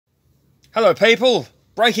Hello people!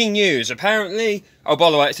 Breaking news, apparently, oh by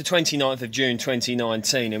the way it's the 29th of June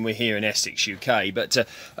 2019 and we're here in Essex, UK, but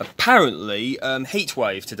apparently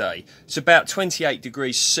heatwave today. It's about 28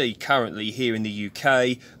 degrees C currently here in the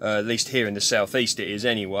UK, at least here in the southeast it is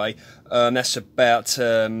anyway. That's about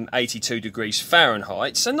 82 degrees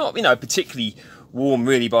Fahrenheit, so not, you know, particularly warm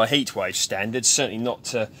really by heatwave standards, certainly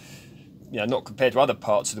not not compared to other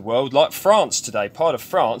parts of the world. Like France today, part of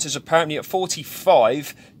France is apparently at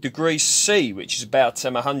 45 degrees C, which is about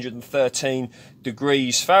 113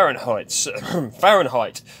 degrees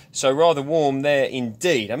Fahrenheit. So rather warm there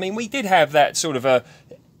indeed. I mean, we did have that sort of a,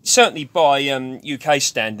 certainly by UK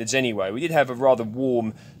standards anyway, we did have a rather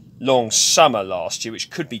warm, long summer last year, which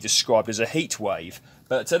could be described as a heat wave.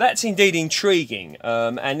 But that's indeed intriguing,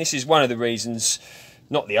 and this is one of the reasons,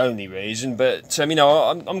 not the only reason, but you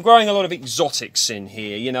know, I'm growing a lot of exotics in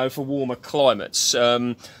here, you know, for warmer climates.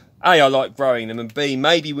 A, I like growing them, and B,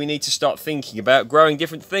 maybe we need to start thinking about growing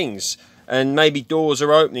different things, and maybe doors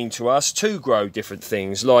are opening to us to grow different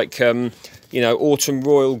things, like you know, autumn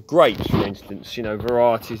royal grapes, for instance. You know,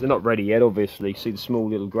 varieties. They're not ready yet, obviously. See the small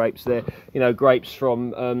little grapes there. You know, grapes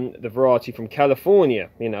from the variety from California.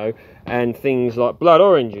 You know, and things like blood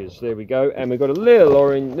oranges. There we go. And we've got a little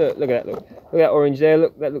orange. Look at that. Look at that orange there.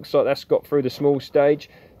 Look, that looks like that's got through the small stage.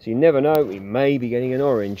 So you never know, we may be getting an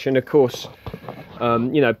orange. And of course,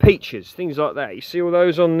 you know, peaches, things like that. You see all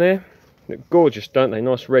those on there? Look gorgeous, don't they?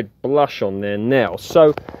 Nice red blush on there now.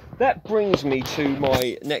 So that brings me to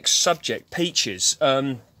my next subject, peaches.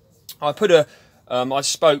 I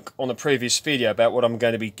spoke on a previous video about what I'm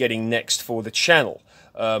going to be getting next for the channel.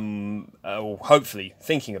 Or hopefully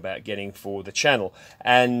thinking about getting for the channel.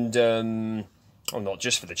 And well, not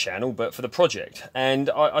just for the channel, but for the project. And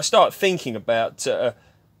I start thinking about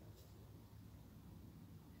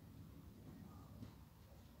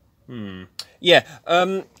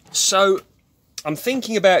so I'm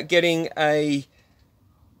thinking about getting a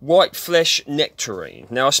white flesh nectarine.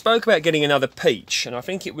 Now I spoke about getting another peach, and I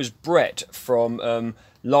think it was Brett from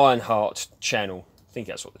Lionheart channel. I think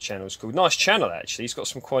that's what the channel is called. Nice channel actually. He's got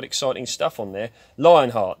some quite exciting stuff on there.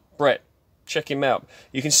 Lionheart, Brett, check him out.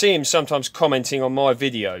 You can see him sometimes commenting on my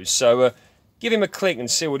videos, so give him a click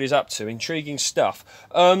and see what he's up to. Intriguing stuff.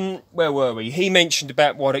 Where were we? He mentioned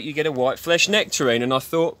about why don't you get a white flesh nectarine, and I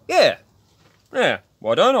thought, yeah,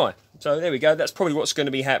 why don't I? So there we go, that's probably what's going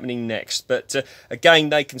to be happening next. But again,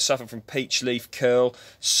 they can suffer from peach leaf curl,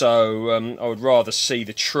 so I would rather see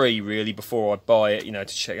the tree really before I buy it, you know,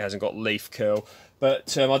 to check it hasn't got leaf curl.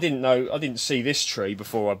 But I didn't see this tree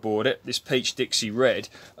before I bought it, this Peach Dixie Red.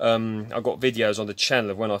 I've got videos on the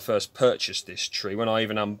channel of when I first purchased this tree, when I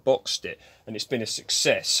even unboxed it, and it's been a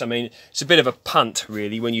success. I mean, it's a bit of a punt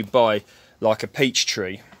really when you buy like a peach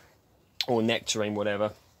tree, or nectarine,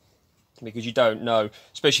 whatever, because you don't know,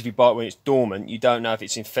 especially if you buy it when it's dormant, you don't know if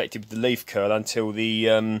it's infected with the leaf curl until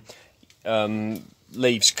the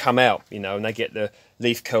leaves come out, you know, and they get the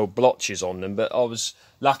leaf curl blotches on them. But I was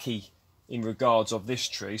lucky in regards of this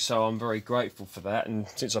tree, so I'm very grateful for that. And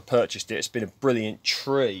since I purchased it, it's been a brilliant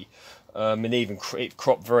tree, and even it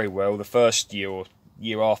cropped very well the first year or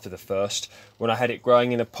year after the first when I had it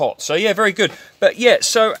growing in a pot. So yeah, very good. But yeah,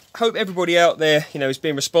 so hope everybody out there, you know, is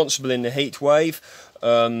being responsible in the heat wave,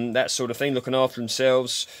 that sort of thing, looking after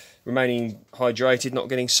themselves, remaining hydrated, not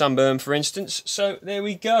getting sunburn, for instance. So there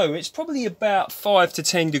we go. It's probably about 5 to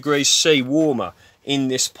 10 degrees C warmer in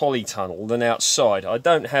this polytunnel than outside. I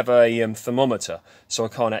don't have a thermometer, so I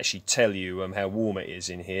can't actually tell you how warm it is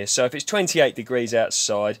in here. So if it's 28 degrees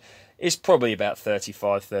outside, it's probably about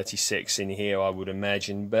 35, 36 in here, I would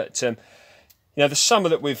imagine. But you know, the summer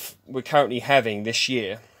that we're currently having this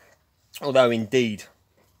year, although indeed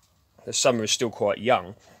the summer is still quite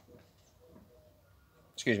young.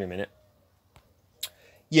 Excuse me a minute.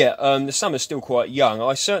 Yeah, the summer's still quite young.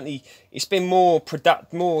 It's been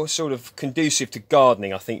more sort of conducive to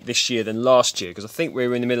gardening, I think, this year than last year, because I think we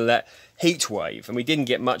were in the middle of that heat wave, and we didn't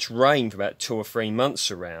get much rain for about 2 or 3 months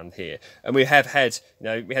around here. And we have had, you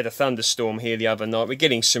know, we had a thunderstorm here the other night. We're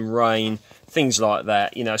getting some rain, things like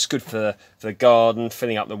that. You know, it's good for the garden,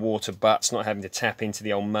 filling up the water butts, not having to tap into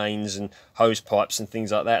the old mains and hose pipes and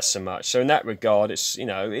things like that so much. So in that regard, it's, you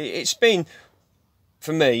know, it's been,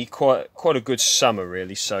 for me, quite a good summer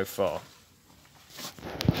really so far.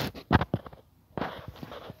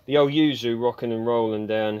 The old Yuzu rocking and rolling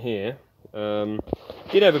down here.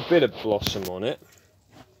 Did have a bit of blossom on it.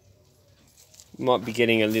 Might be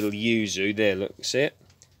getting a little Yuzu there. Look, see it?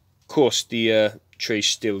 Of course, the tree's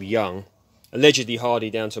still young. Allegedly hardy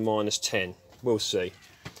down to -10. We'll see.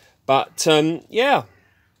 But yeah,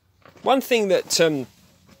 one thing that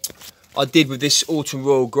I did with this autumn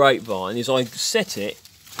royal grapevine is I set it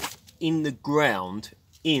in the ground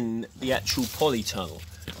in the actual polytunnel.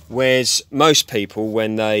 Whereas most people,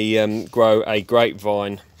 when they grow a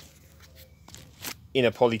grapevine in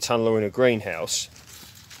a polytunnel or in a greenhouse,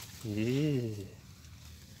 when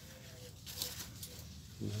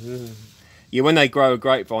they grow a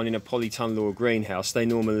grapevine in a polytunnel or a greenhouse, they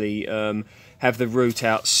normally have the root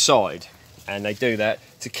outside, and they do that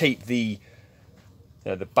to keep the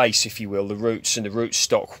base, if you will, the roots and the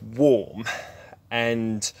rootstock warm,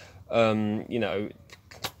 and you know,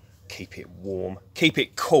 keep it warm, keep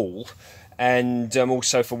it cool, and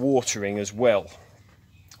also for watering as well.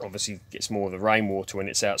 Obviously it gets more of the rainwater when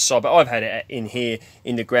it's outside, but I've had it in here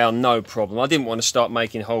in the ground, no problem. I didn't want to start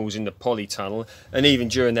making holes in the polytunnel, and even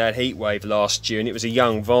during that heat wave last year, and it was a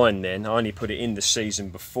young vine then, I only put it in the season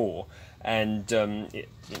before, and it,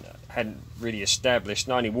 you know, hadn't really established,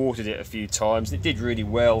 and I only watered it a few times, and it did really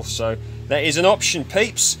well. So that is an option,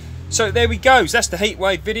 peeps. So there we go, that's the heat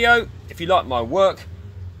wave video. If you like my work,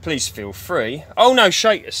 please feel free. Oh no,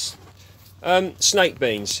 shakers, snake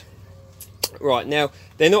beans. Right, now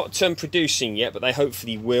they're not producing yet, but they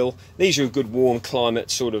hopefully will. These are a good warm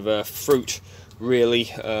climate sort of fruit,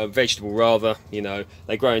 really, vegetable rather. You know,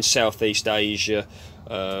 they grow in Southeast Asia,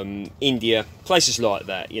 India, places like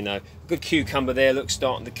that. You know, good cucumber there, looks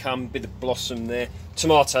starting to come, bit of blossom there.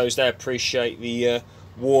 Tomatoes, they appreciate the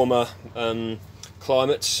warmer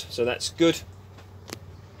climates, so that's good.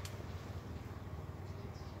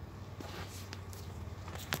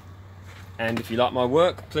 And if you like my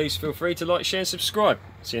work, please feel free to like, share and subscribe.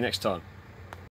 See you next time.